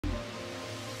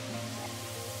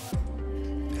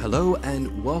Hello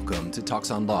and welcome to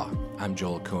TalksOnLaw. I'm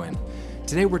Joel Cohen.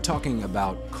 Today we're talking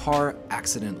about car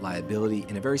accident liability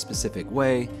in a very specific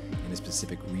way, in a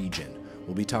specific region.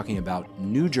 We'll be talking about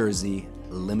New Jersey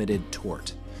limited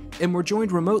tort. And we're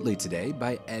joined remotely today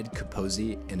by Ed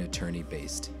Capozzi, an attorney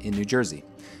based in New Jersey.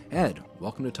 Ed,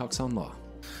 welcome to TalksOnLaw.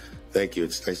 Thank you.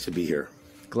 It's nice to be here.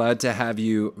 Glad to have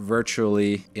you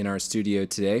virtually in our studio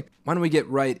today. Why don't we get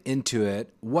right into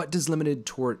it? What does limited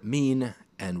tort mean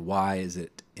and why is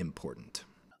it important?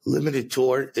 Limited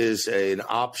tort is an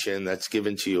option that's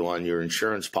given to you on your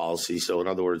insurance policy. So in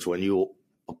other words, when you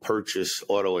purchase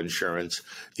auto insurance,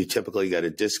 you typically get a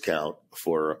discount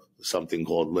for something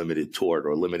called limited tort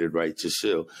or limited right to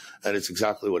sue. And it's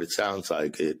exactly what it sounds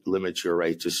like. It limits your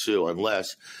right to sue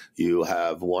unless you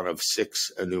have one of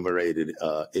 6 enumerated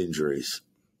injuries.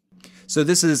 So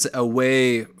this is a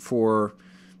way for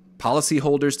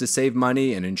policyholders to save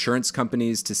money and insurance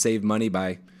companies to save money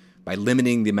by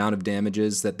limiting the amount of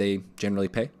damages that they generally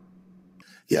pay?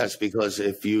 Yes, because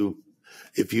if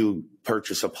you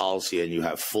purchase a policy and you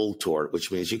have full tort,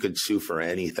 which means you could sue for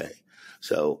anything.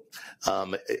 So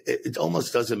it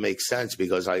almost doesn't make sense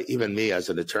because even me as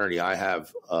an attorney, I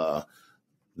have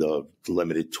the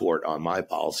limited tort on my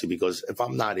policy because if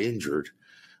I'm not injured,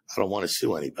 I don't want to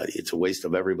sue anybody. It's a waste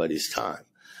of everybody's time.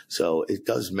 So it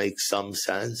does make some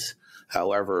sense.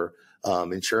 However,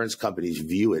 insurance companies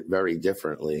view it very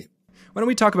differently. Why don't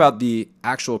we talk about the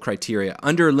actual criteria?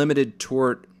 Under limited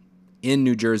tort in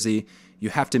New Jersey, you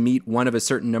have to meet one of a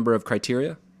certain number of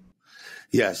criteria?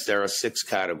 Yes, there are 6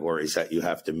 categories that you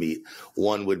have to meet.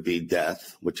 One would be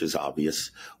death, which is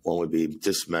obvious. One would be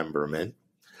dismemberment,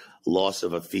 loss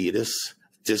of a fetus,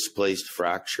 displaced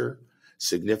fracture,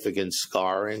 significant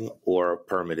scarring, or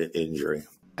permanent injury.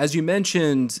 As you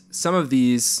mentioned, some of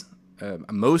these,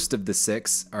 most of the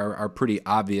 6 are pretty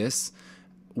obvious.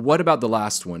 What about the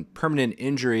last one, permanent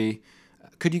injury?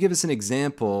 Could you give us an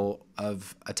example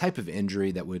of a type of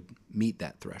injury that would meet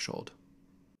that threshold?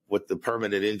 What the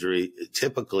permanent injury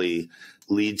typically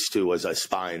leads to is a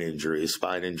spine injury. A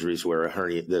spine injury is where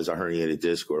there's a herniated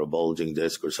disc or a bulging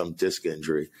disc or some disc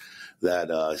injury that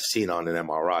is seen on an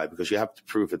MRI because you have to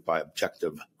prove it by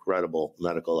objective, credible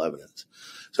medical evidence.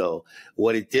 So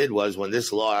what it did was when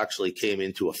this law actually came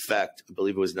into effect, I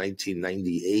believe it was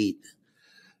 1998,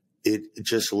 it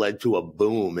just led to a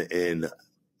boom in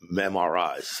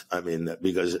MRIs. I mean,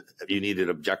 because you needed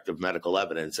objective medical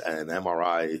evidence and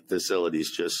MRI facilities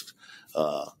just,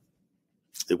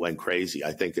 it went crazy.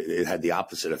 I think it had the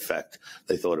opposite effect.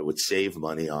 They thought it would save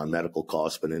money on medical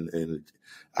costs, but in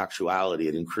actuality,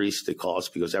 it increased the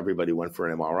cost because everybody went for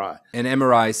an MRI. And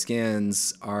MRI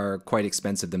scans are quite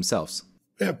expensive themselves.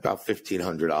 Yeah, about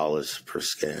 $1,500 per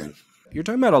scan. You're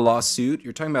talking about a lawsuit.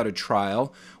 You're talking about a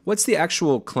trial. What's the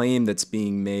actual claim that's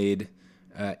being made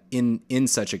in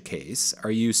such a case?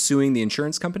 Are you suing the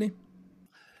insurance company?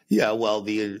 Yeah, well,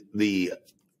 the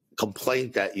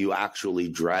complaint that you actually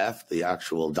draft, the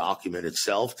actual document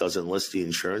itself, doesn't list the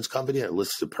insurance company. It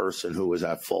lists the person who was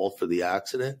at fault for the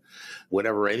accident.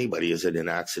 Whenever anybody is in an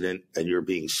accident and you're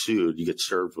being sued, you get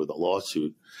served with a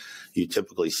lawsuit. You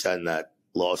typically send that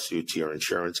lawsuit to your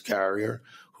insurance carrier,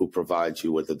 who provides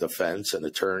you with a defense, an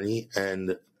attorney,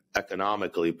 and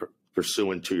economically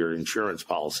pursuant to your insurance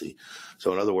policy.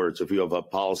 So in other words, if you have a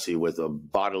policy with a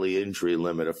bodily injury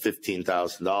limit of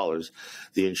 $15,000,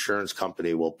 the insurance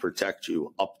company will protect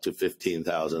you up to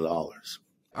 $15,000.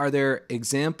 Are there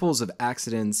examples of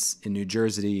accidents in New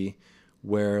Jersey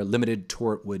where limited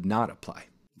tort would not apply?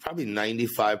 Probably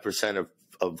 95%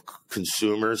 of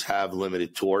consumers have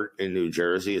limited tort in New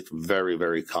Jersey. It's very,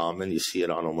 very common. You see it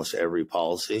on almost every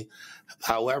policy.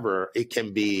 However, it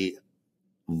can be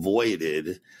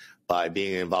voided by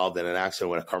being involved in an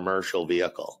accident with a commercial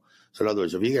vehicle. So in other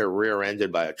words, if you get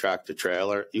rear-ended by a tractor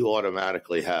trailer, you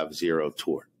automatically have 0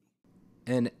 tort.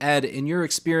 And Ed, in your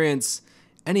experience,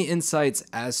 any insights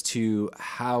as to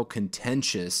how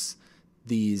contentious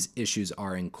these issues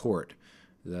are in court?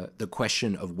 The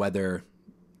question of whether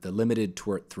the limited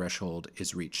tort threshold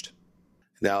is reached.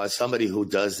 Now, as somebody who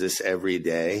does this every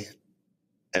day,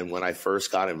 and when I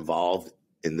first got involved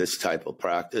in this type of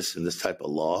practice, in this type of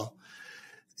law,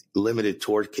 limited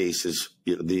tort cases,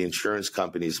 the insurance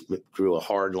companies drew a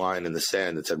hard line in the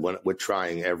sand and said, we're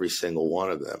trying every single one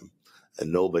of them.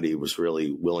 And nobody was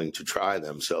really willing to try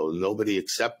them. So nobody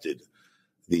accepted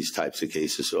these types of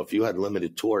cases. So if you had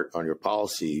limited tort on your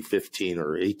policy 15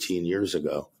 or 18 years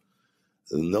ago,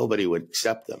 nobody would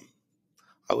accept them.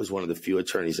 I was one of the few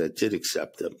attorneys that did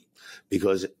accept them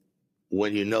because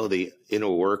when you know the inner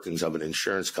workings of an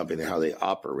insurance company, how they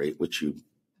operate, which you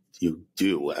you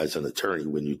do as an attorney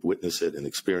when you witness it and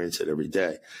experience it every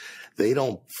day. They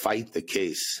don't fight the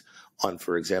case on,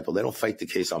 for example, they don't fight the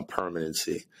case on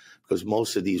permanency, because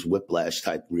most of these whiplash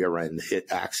type rear end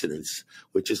hit accidents,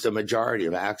 which is the majority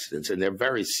of accidents, and they're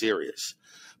very serious.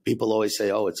 People always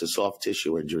say, oh, it's a soft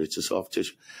tissue injury. It's a soft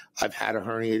tissue. I've had a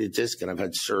herniated disc and I've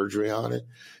had surgery on it.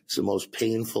 It's the most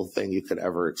painful thing you could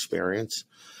ever experience.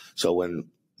 So when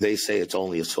they say it's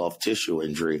only a soft tissue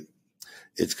injury,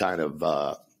 it's kind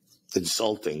of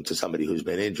insulting to somebody who's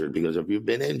been injured, because if you've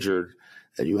been injured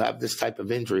and you have this type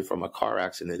of injury from a car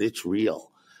accident, it's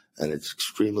real and it's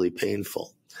extremely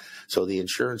painful. So the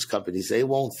insurance companies, they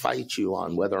won't fight you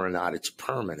on whether or not it's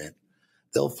permanent.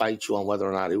 They'll fight you on whether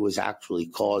or not it was actually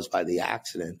caused by the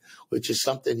accident, which is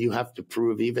something you have to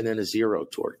prove even in a zero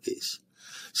tort case.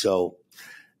 So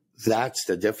that's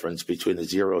the difference between a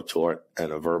zero tort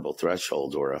and a verbal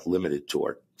threshold or a limited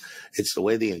tort. It's the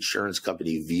way the insurance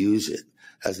company views it. It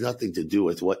has nothing to do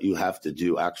with what you have to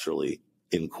do actually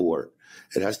in court.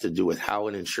 It has to do with how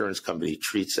an insurance company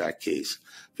treats that case.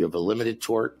 If you have a limited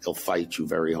tort, they'll fight you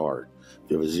very hard.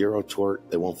 If you have a zero tort,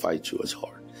 they won't fight you as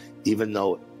hard, even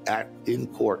though in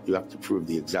court you have to prove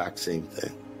the exact same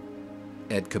thing.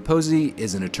 Ed Capozzi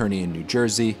is an attorney in New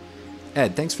Jersey.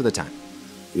 Ed, thanks for the time.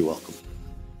 You're welcome.